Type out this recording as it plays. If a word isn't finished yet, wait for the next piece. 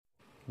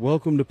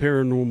Welcome to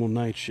Paranormal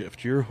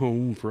Nightshift, your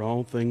home for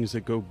all things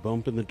that go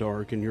bump in the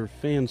dark and your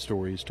fan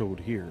stories told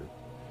here.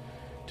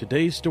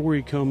 Today's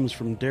story comes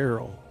from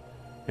Daryl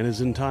and is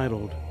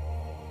entitled,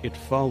 It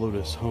Followed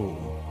Us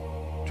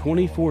Home.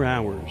 24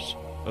 hours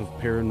of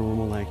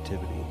paranormal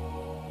activity.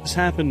 This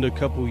happened a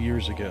couple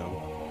years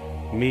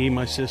ago. Me,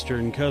 my sister,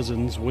 and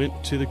cousins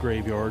went to the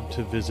graveyard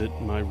to visit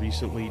my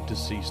recently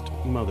deceased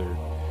mother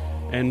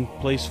and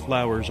place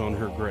flowers on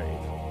her grave.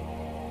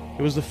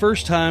 It was the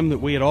first time that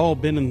we had all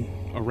been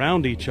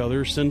around each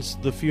other since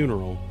the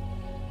funeral.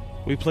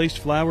 We placed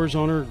flowers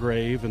on her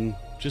grave and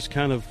just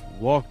kind of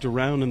walked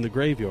around in the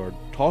graveyard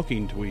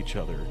talking to each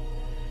other.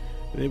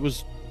 It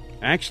was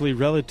actually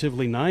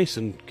relatively nice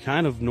and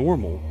kind of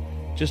normal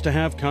just to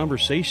have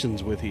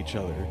conversations with each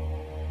other.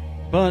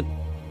 But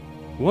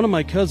one of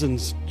my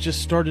cousins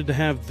just started to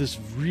have this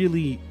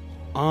really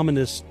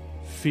ominous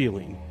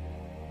feeling.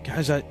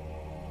 Guys, I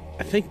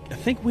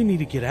think we need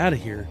to get out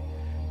of here.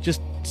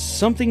 Just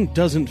something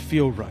doesn't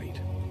feel right.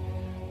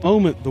 The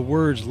moment the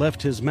words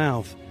left his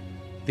mouth,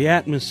 the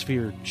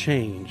atmosphere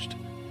changed.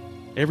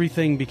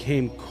 Everything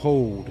became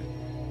cold,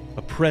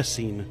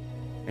 oppressing,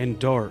 and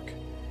dark,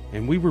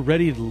 and we were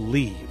ready to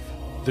leave.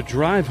 The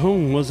drive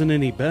home wasn't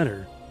any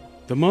better.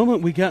 The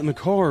moment we got in the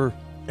car,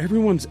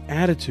 everyone's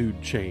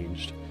attitude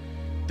changed.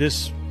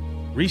 This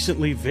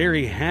recently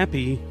very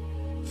happy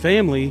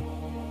family,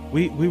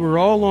 we were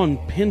all on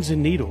pins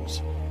and needles.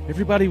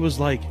 Everybody was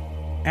like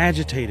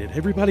agitated.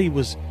 Everybody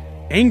was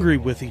angry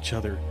with each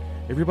other.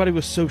 Everybody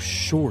was so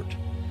short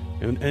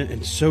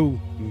and so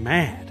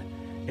mad.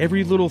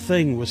 Every little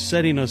thing was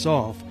setting us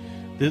off.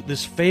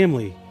 This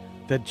family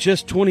that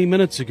just 20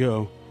 minutes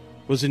ago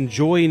was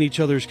enjoying each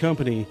other's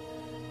company,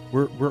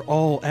 we're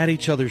all at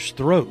each other's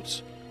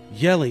throats,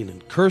 yelling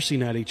and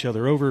cursing at each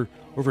other over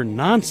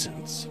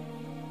nonsense.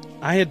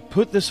 I had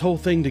put this whole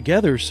thing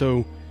together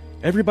so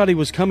everybody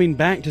was coming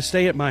back to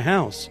stay at my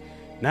house.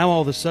 Now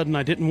all of a sudden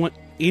I didn't want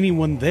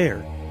anyone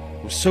there.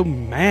 I was so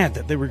mad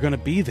that they were going to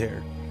be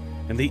there.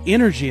 And the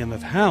energy in the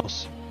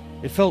house,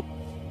 it felt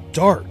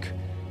dark.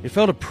 It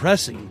felt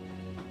oppressing.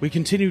 We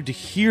continued to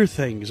hear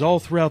things all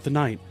throughout the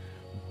night.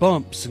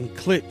 Bumps and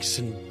clicks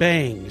and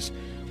bangs.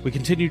 We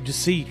continued to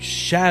see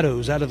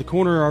shadows out of the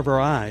corner of our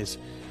eyes.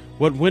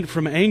 What went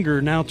from anger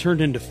now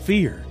turned into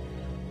fear.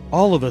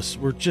 All of us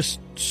were just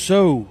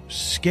so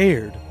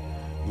scared.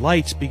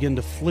 Lights began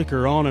to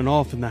flicker on and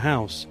off in the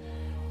house.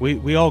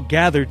 We all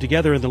gathered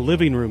together in the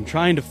living room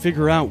trying to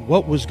figure out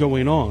what was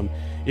going on.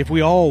 If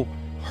we all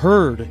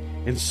heard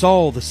and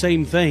saw the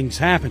same things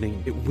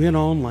happening. It went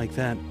on like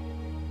that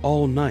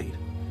all night.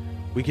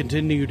 We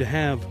continued to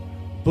have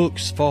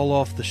books fall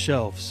off the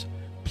shelves,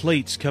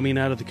 plates coming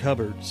out of the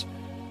cupboards,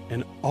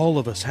 and all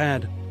of us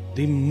had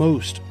the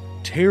most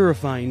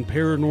terrifying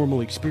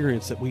paranormal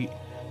experience that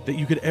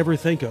you could ever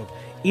think of.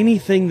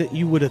 Anything that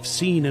you would have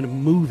seen in a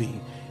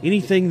movie,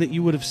 anything that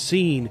you would have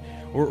seen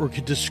or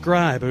could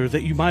describe, or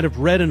that you might have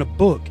read in a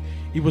book,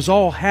 it was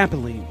all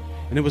happening,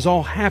 and it was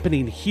all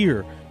happening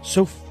here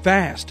so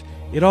fast.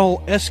 It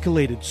all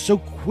escalated so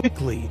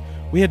quickly.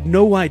 We had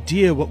no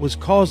idea what was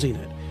causing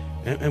it,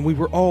 and we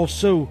were all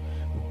so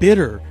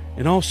bitter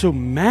and all so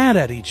mad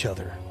at each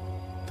other.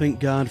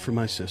 Thank God for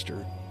my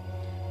sister.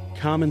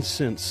 Common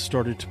sense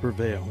started to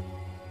prevail.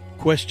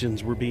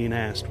 Questions were being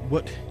asked.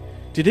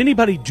 Did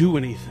anybody do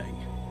anything?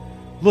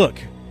 Look,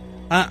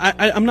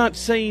 I'm not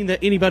saying that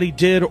anybody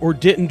did or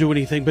didn't do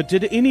anything, but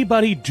did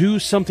anybody do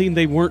something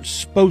they weren't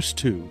supposed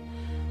to?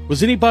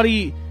 Was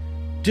anybody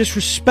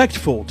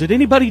disrespectful? Did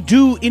anybody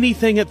do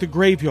anything at the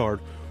graveyard?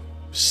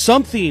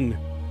 Something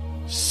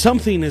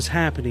is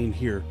happening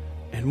here,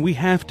 and we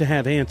have to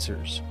have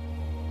answers.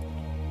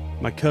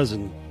 My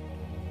cousin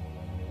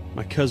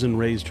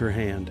raised her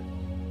hand.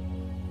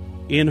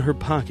 In her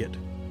pocket,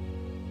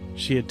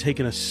 she had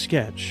taken a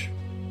sketch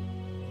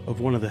of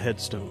one of the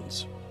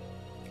headstones.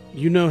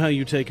 You know how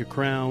you take a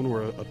crown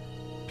or a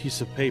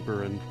piece of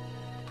paper and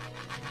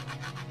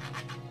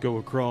go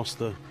across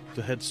the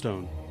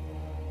headstone?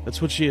 That's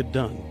what she had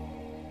done,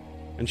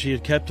 and she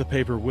had kept the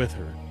paper with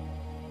her.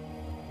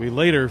 We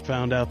later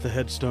found out the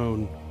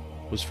headstone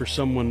was for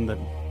someone that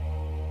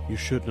you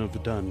shouldn't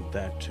have done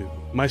that to.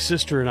 My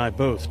sister and I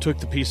both took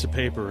the piece of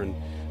paper and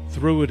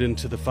threw it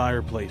into the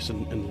fireplace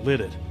and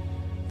lit it.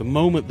 The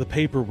moment the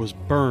paper was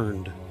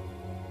burned,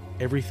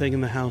 everything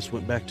in the house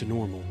went back to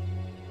normal.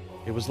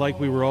 It was like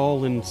we were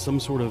all in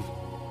some sort of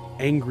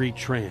angry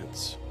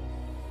trance.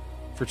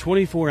 For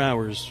 24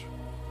 hours,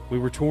 we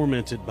were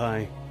tormented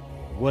by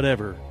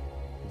whatever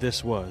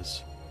this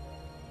was.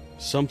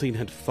 Something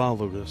had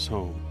followed us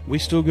home. We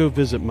still go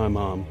visit my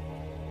mom.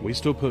 We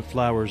still put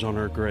flowers on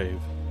her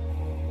grave.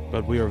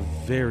 But we are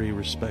very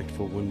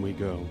respectful when we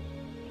go.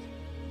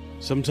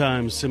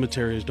 Sometimes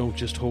cemeteries don't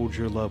just hold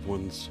your loved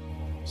ones.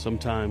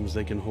 Sometimes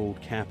they can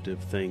hold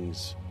captive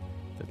things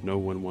that no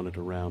one wanted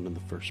around in the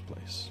first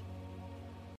place.